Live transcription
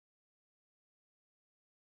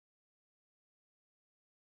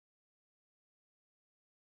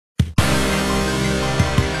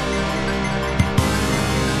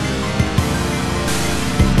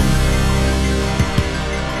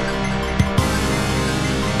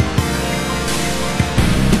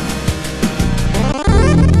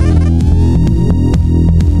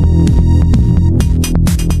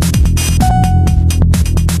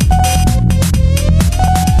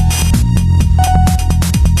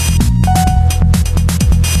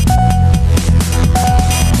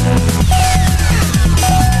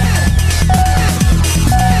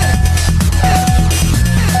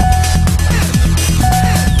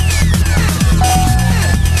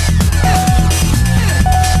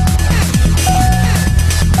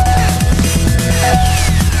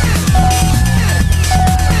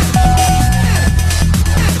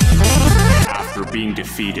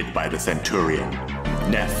Centurion,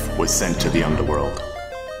 Neff was sent to the underworld.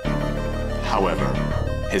 However,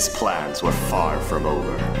 his plans were far from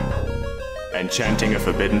over. Enchanting a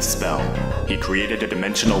forbidden spell, he created a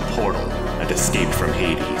dimensional portal and escaped from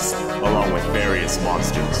Hades, along with various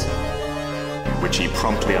monsters, which he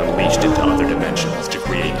promptly unleashed into other dimensions to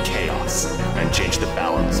create chaos and change the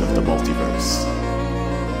balance of the multiverse.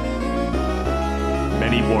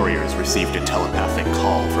 Many warriors received a telepathic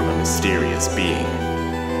call from a mysterious being.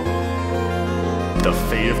 The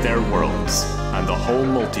fate of their worlds and the whole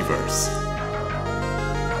multiverse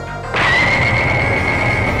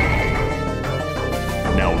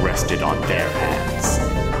now rested on their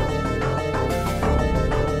hands.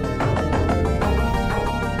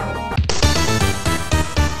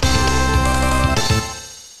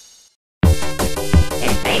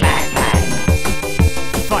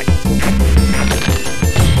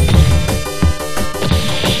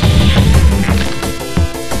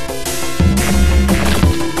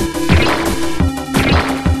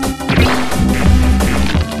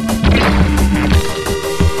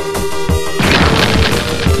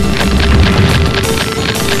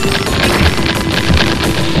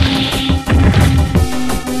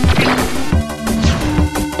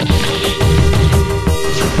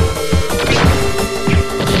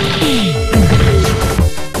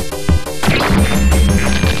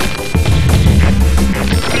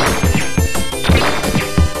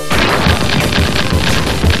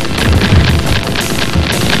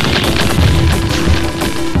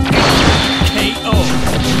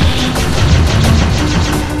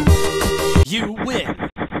 You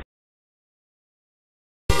win!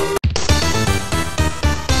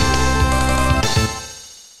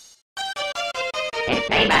 It's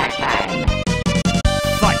payback time!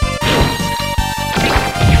 Fight!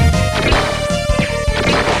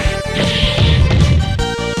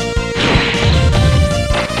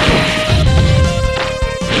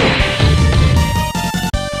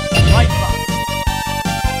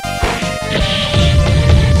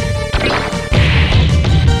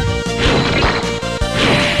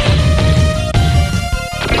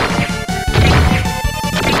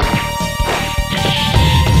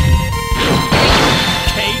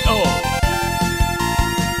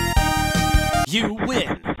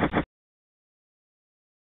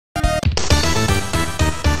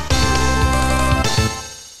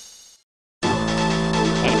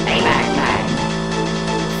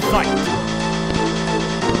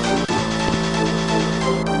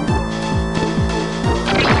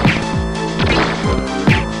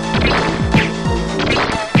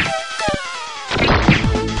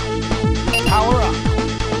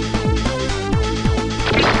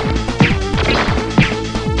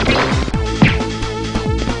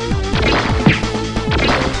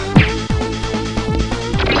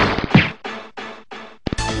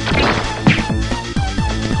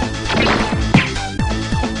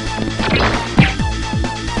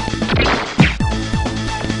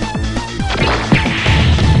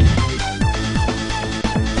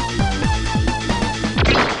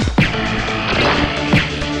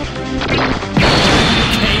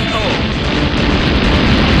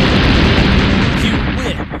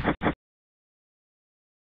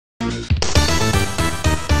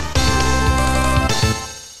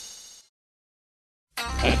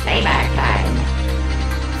 It's payback time.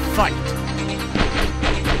 Fight!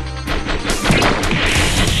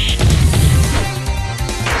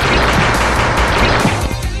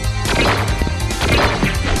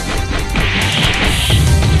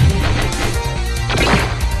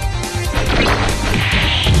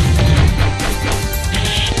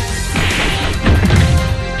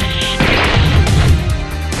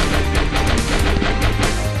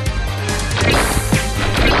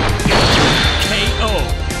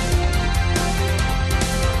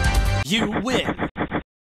 You win!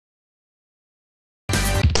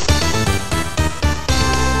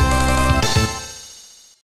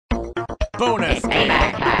 Bonus! It's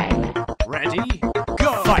payback time! Ready?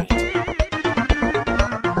 Go! Fight!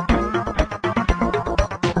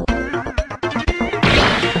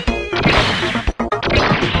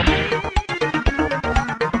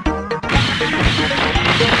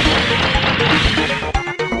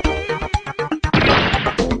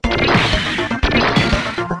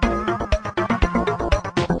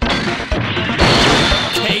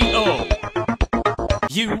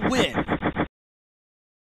 You win!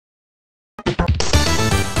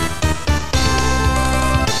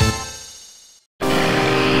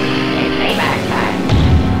 It's payback time!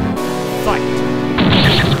 Fight!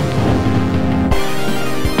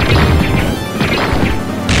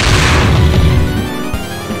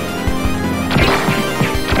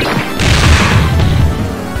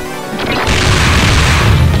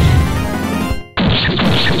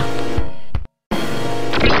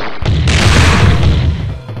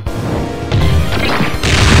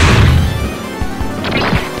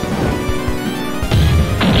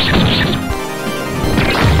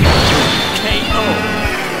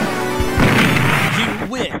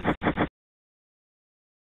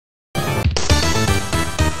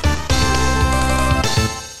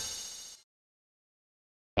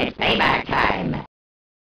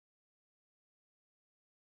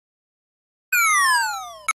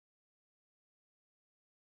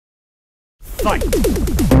 Fight!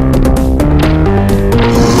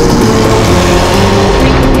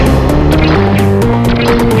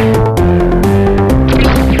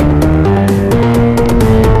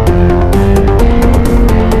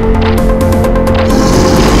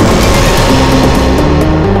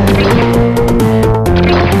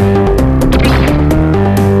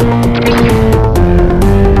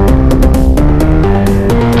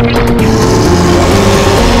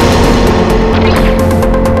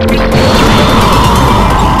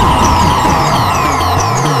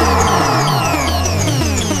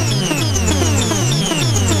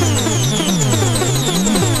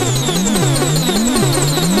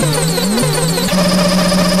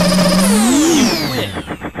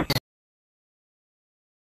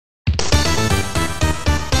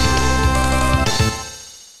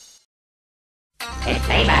 It's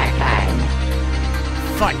payback time.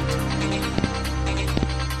 Fight!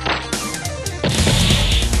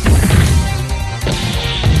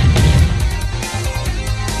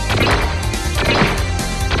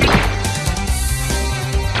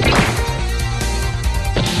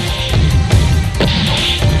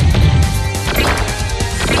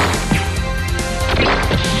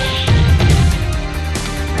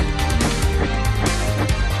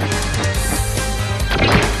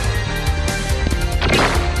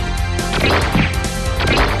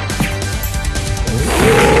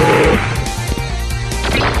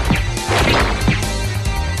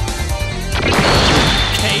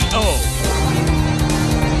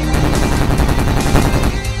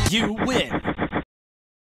 You win!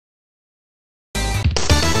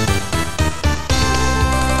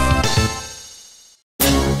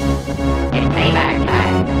 It's payback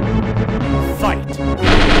time. Fight!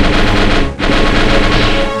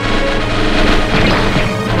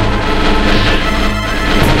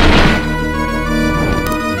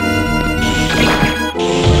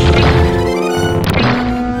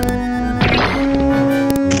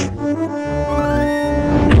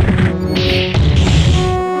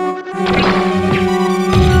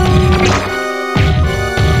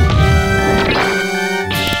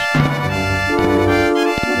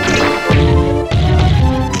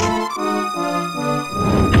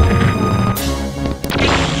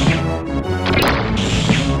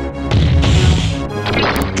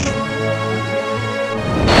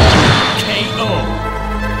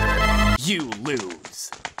 You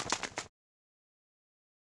lose.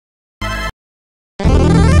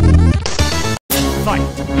 Fight!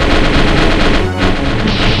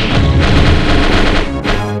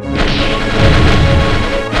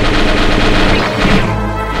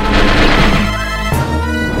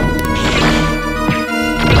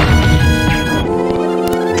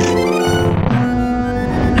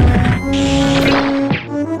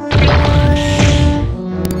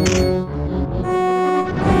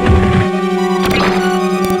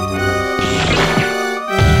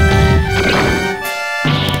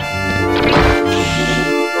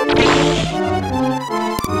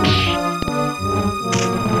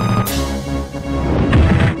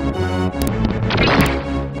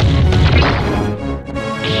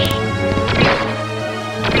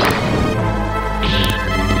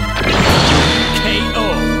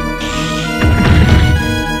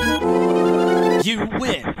 You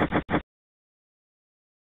win!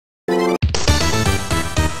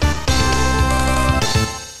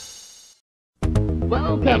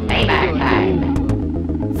 Welcome. It's payback time.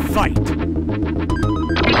 Fight!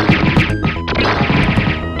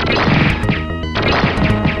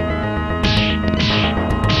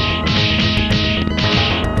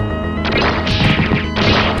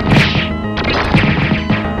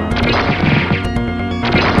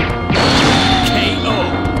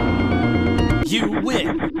 You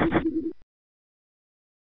win!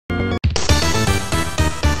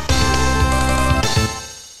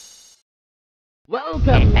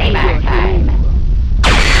 Welcome. It's payback time.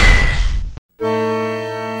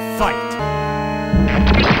 Fight!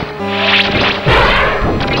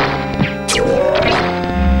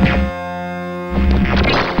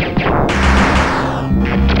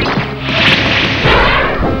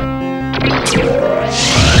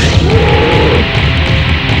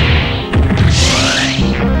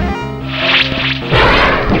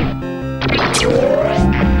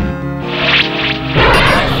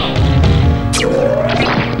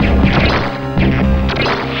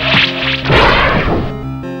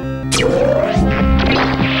 You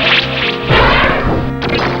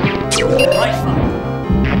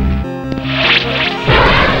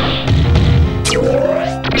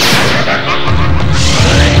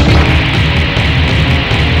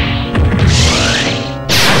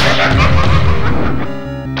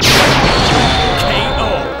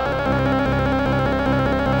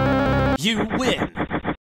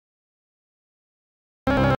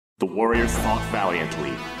warriors fought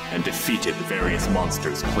valiantly and defeated various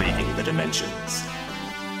monsters plaguing the dimensions.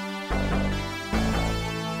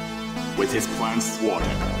 With his plans thwarted,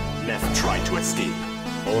 Neph tried to escape,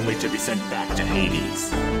 only to be sent back to Hades.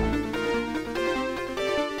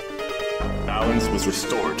 Balance was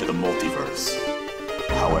restored to the multiverse.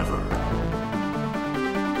 However,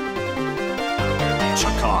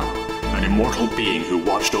 Chakan, an immortal being who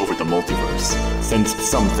watched over the multiverse, sensed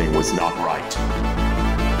something was not right.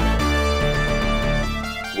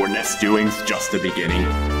 Were Neph's doings just the beginning?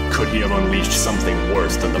 Could he have unleashed something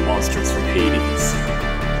worse than the monsters from Hades?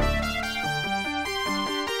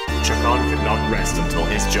 Chakan could not rest until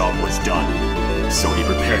his job was done, so he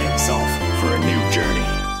prepared himself for a new journey.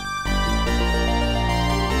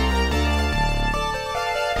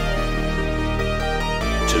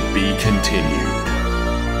 To be continued.